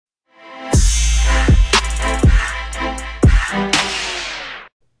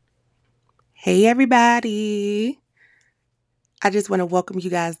Hey, everybody. I just want to welcome you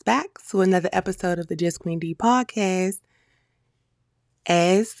guys back to another episode of the Just Queen D podcast.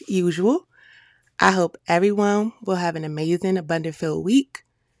 As usual, I hope everyone will have an amazing, abundant filled week.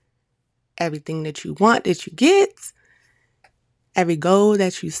 Everything that you want, that you get. Every goal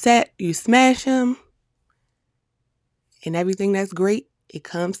that you set, you smash them. And everything that's great, it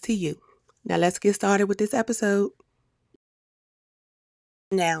comes to you. Now, let's get started with this episode.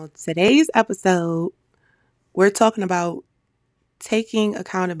 Now, today's episode, we're talking about taking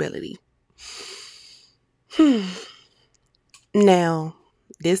accountability. Now,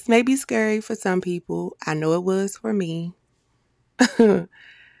 this may be scary for some people. I know it was for me.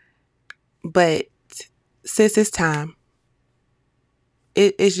 But sis, it's time.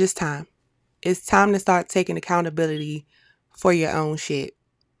 It's just time. It's time to start taking accountability for your own shit.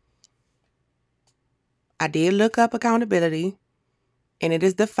 I did look up accountability, and it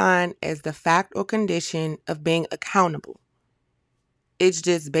is defined as the fact or condition of being accountable. It's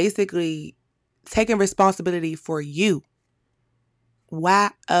just basically taking responsibility for you.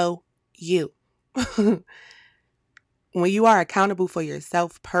 Y-O-U. When you are accountable for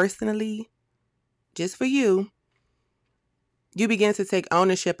yourself personally, just for you, you begin to take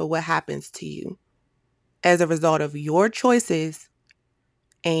ownership of what happens to you as a result of your choices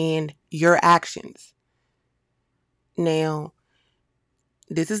and your actions. Now,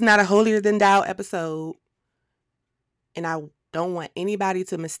 this is not a holier than thou episode, and I don't want anybody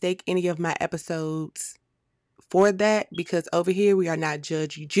to mistake any of my episodes for that, because over here we are not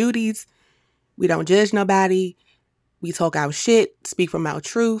judgy Judies. We don't judge nobody. We talk our shit, speak from our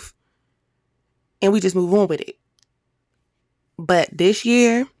truth, and we just move on with it. But this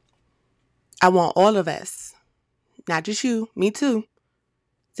year, I want all of us, not just you, me too,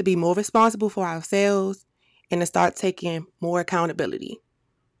 to be more responsible for ourselves and to start taking more accountability.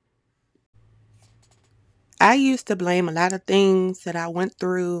 I used to blame a lot of things that I went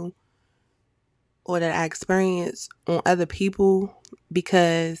through or that I experienced on other people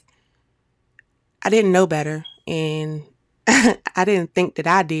because I didn't know better and I didn't think that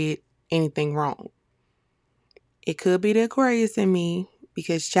I did anything wrong. It could be the Aquarius in me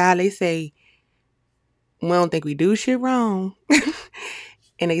because, child, they say we don't think we do shit wrong.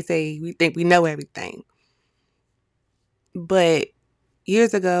 And they say we think we know everything. But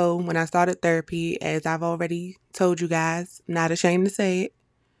years ago, when I started therapy, as I've already told you guys, I'm not ashamed to say it,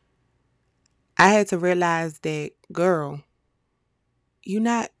 I had to realize that, girl, you're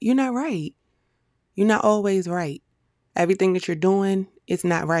not right. You're not always right. Everything that you're doing is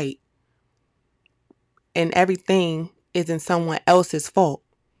not right. And everything isn't someone else's fault.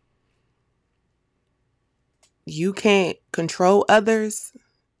 You can't control others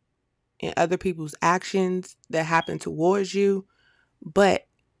and other people's actions that happen towards you, but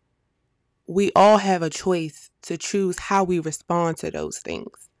we all have a choice to choose how we respond to those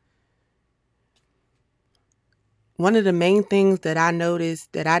things. One of the main things that I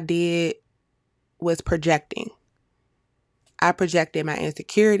noticed that I did was projecting. I projected my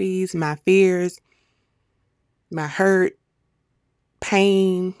insecurities, my fears, my hurt,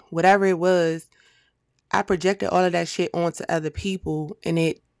 pain, whatever it was. I projected all of that shit onto other people, and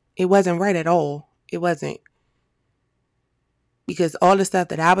it wasn't right at all. It wasn't. Because all the stuff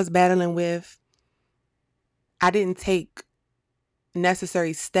that I was battling with, I didn't take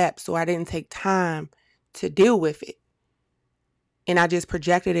necessary steps, or I didn't take time to deal with it. And I just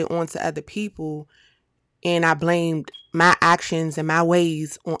projected it onto other people, and I blamed my actions and my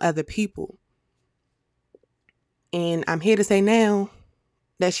ways on other people. And I'm here to say now,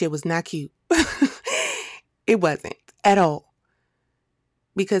 that shit was not cute. It wasn't at all.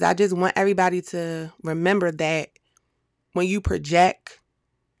 Because I just want everybody to remember that when you project,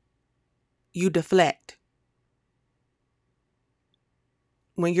 you deflect.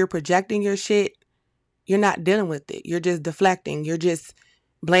 When you're projecting your shit, you're not dealing with it. You're just deflecting. You're just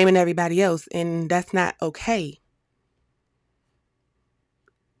blaming everybody else. And that's not okay.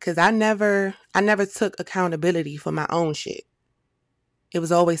 Because I never took accountability for my own shit. It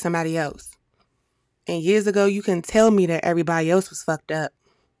was always somebody else. And years ago, you can tell me that everybody else was fucked up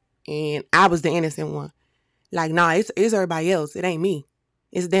and I was the innocent one. Like, nah, it's everybody else. It ain't me.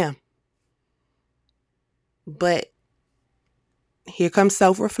 It's them. But here comes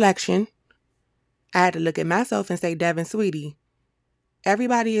self-reflection. I had to look at myself and say, Devin, sweetie,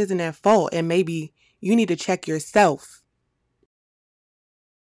 everybody isn't at fault, and maybe you need to check yourself.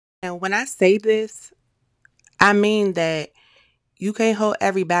 And when I say this, I mean that you can't hold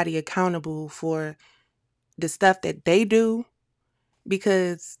everybody accountable for the stuff that they do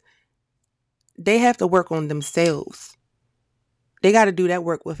because they have to work on themselves. They got to do that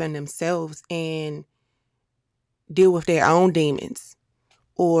work within themselves and deal with their own demons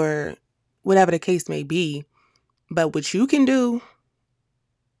or whatever the case may be. But what you can do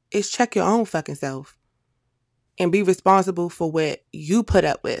is check your own fucking self and be responsible for what you put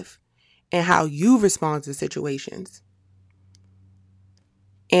up with and how you respond to situations.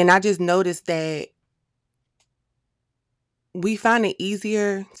 And I just noticed that we find it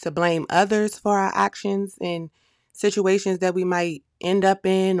easier to blame others for our actions and situations that we might end up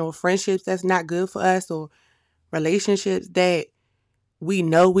in, or friendships that's not good for us, or relationships that we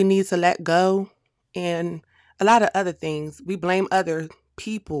know we need to let go, and a lot of other things. We blame other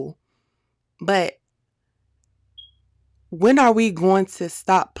people. But when are we going to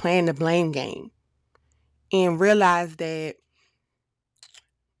stop playing the blame game and realize that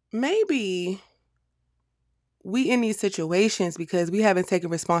maybe we in these situations because we haven't taken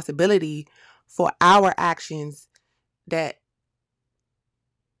responsibility for our actions that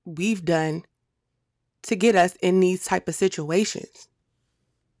we've done to get us in these type of situations.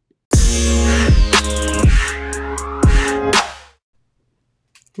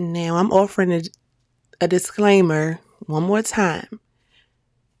 Now, I'm offering a disclaimer one more time.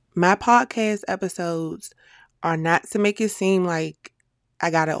 My podcast episodes are not to make it seem like I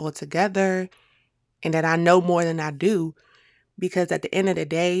got it all together and that I know more than I do, because at the end of the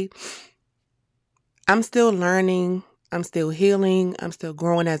day, I'm still learning, I'm still healing, I'm still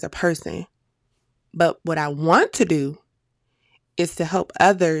growing as a person. But what I want to do is to help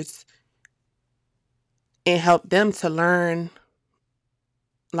others and help them to learn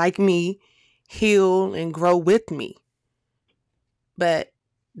like me, heal, and grow with me. But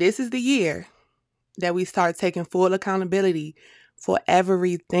this is the year that we start taking full accountability for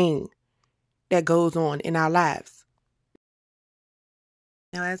everything that goes on in our lives.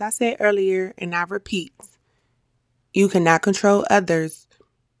 Now, as I said earlier, and I repeat, you cannot control others,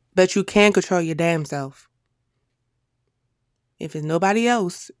 but you can control your damn self. If it's nobody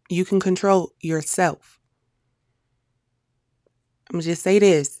else, you can control yourself. I'm going to just say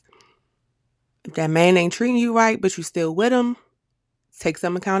this. If that man ain't treating you right, but you still with him, take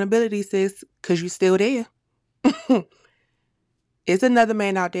some accountability, sis, because you still there. It's another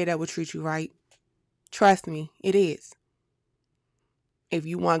man out there that will treat you right. Trust me, it is. If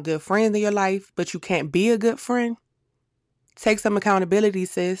you want good friends in your life, but you can't be a good friend, take some accountability,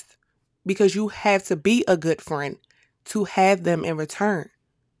 sis, because you have to be a good friend to have them in return.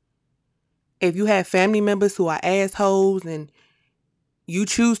 If you have family members who are assholes and you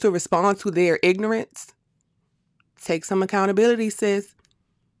choose to respond to their ignorance, take some accountability, sis,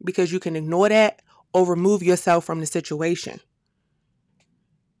 because you can ignore that or remove yourself from the situation.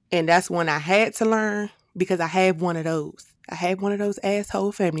 And that's when I had to learn, because I have one of those. I had one of those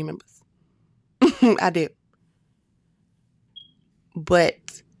asshole family members. I did.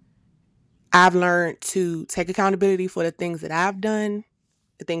 But I've learned to take accountability for the things that I've done,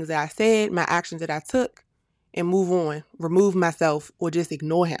 the things that I said, my actions that I took, and move on, remove myself, or just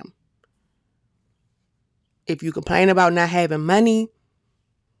ignore him. If you complain about not having money,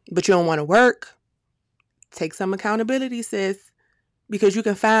 but you don't want to work, take some accountability, sis, because you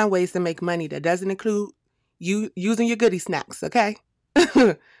can find ways to make money that doesn't include you using your goodie snacks, okay?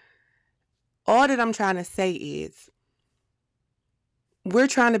 All that I'm trying to say is we're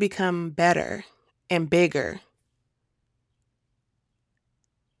trying to become better and bigger.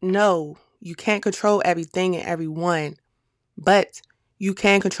 No, you can't control everything and everyone, but you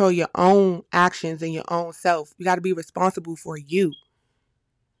can control your own actions and your own self. You got to be responsible for you.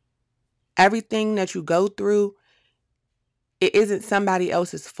 Everything that you go through, it isn't somebody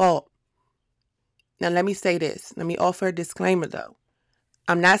else's fault. Now, let me say this. Let me offer a disclaimer, though.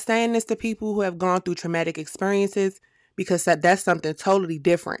 I'm not saying this to people who have gone through traumatic experiences, because that's something totally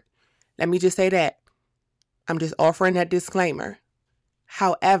different. Let me just say that. I'm just offering that disclaimer.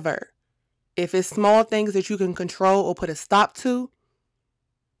 However, if it's small things that you can control or put a stop to,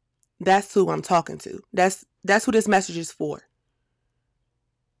 that's who I'm talking to. That's who this message is for.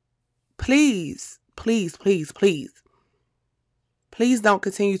 Please, please, please, please. Please don't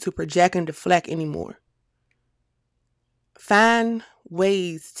continue to project and deflect anymore. Find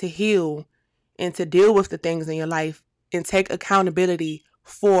ways to heal and to deal with the things in your life and take accountability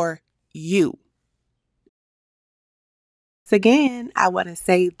for you. So again, I want to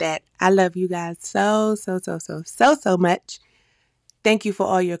say that I love you guys so much. Thank you for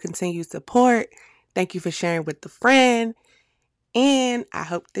all your continued support. Thank you for sharing with a friend. And I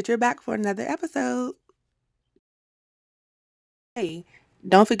hope that you're back for another episode. Hey,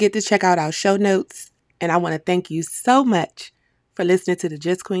 don't forget to check out our show notes. And I want to thank you so much for listening to the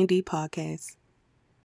Just Queen D podcast.